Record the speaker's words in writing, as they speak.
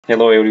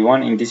Hello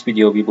everyone, in this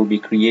video we will be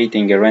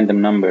creating a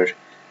random number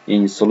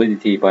in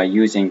Solidity by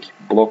using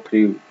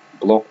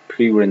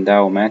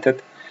block.prevrandao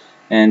method,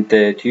 and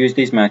to use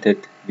this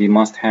method we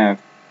must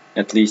have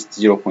at least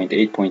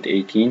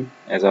 0.8.18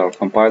 as our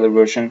compiler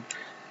version,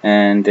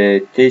 and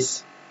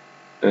this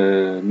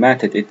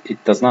method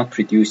it does not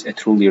produce a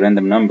truly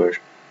random number.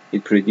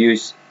 It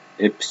produces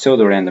a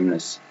pseudo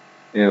randomness,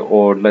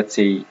 or let's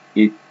say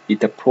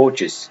it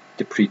approaches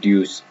to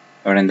produce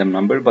a random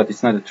number, but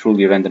it's not a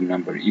truly random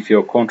number. If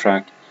your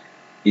contract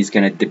is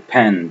going to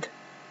depend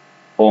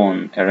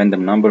on a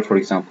random number, for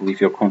example,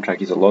 if your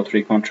contract is a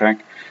lottery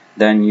contract,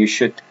 then you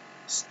should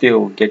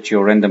still get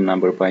your random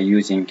number by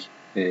using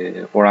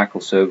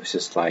Oracle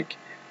services like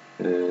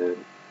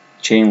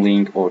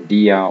Chainlink or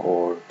Dia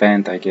or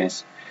Band, I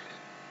guess.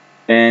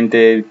 And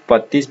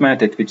but this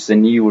method, which is a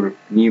new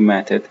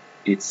method,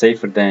 it's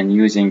safer than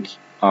using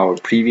our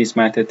previous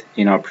method.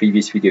 In our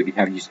previous video we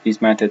have used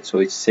this method, so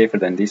it's safer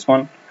than this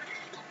one.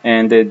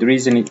 And the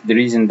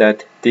reason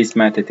that this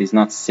method is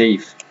not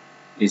safe,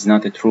 is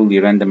not a truly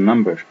random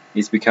number,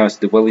 is because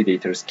the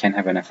validators can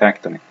have an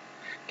effect on it.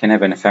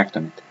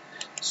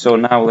 So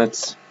now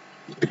let's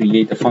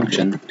create a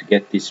function to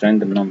get this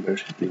random number.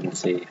 We will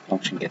say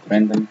function get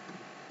random,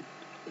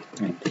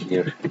 and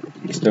here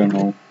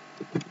external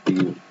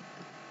view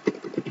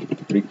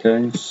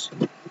returns.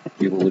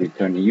 We will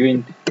return a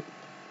uint,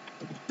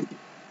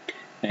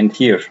 and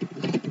here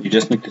you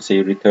just need to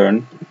say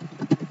return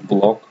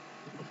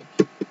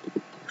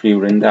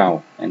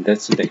block.prevrandao, and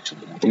that's it,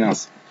 actually nothing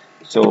else.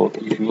 So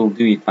if you will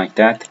do it like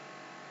that,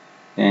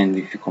 and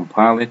if you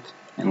compile it,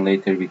 and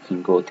later we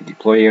can go to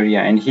deploy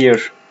area, and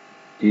here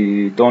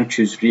you don't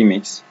choose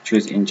remix,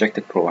 choose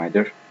injected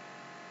provider,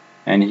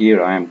 and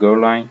here I am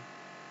Goerline,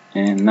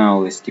 and now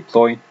let's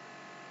deploy.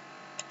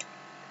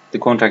 The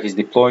contract is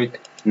deployed.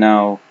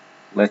 Now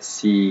let's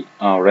see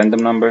our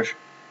random number.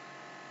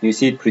 You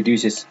see it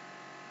produces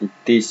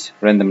this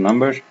random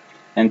number,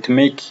 and to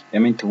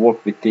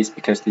work with this,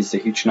 because this is a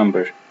huge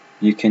number,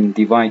 you can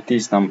divide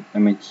this number.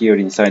 Here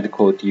inside the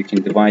code you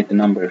can divide the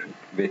number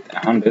with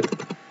 100,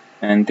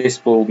 and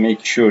this will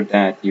make sure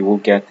that you will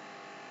get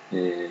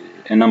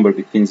a number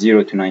between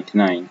 0 to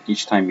 99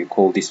 each time you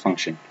call this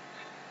function.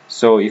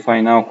 So if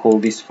I now call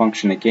this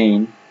function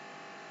again,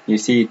 you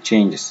see it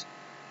changes,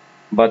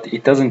 but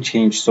it doesn't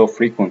change so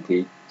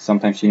frequently.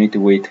 Sometimes you need to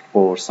wait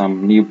for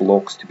some new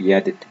blocks to be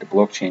added to the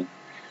blockchain.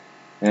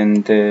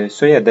 And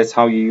so yeah, that's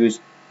how you use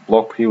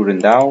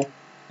block.prevrandao,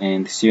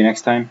 and see you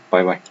next time.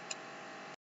 Bye bye.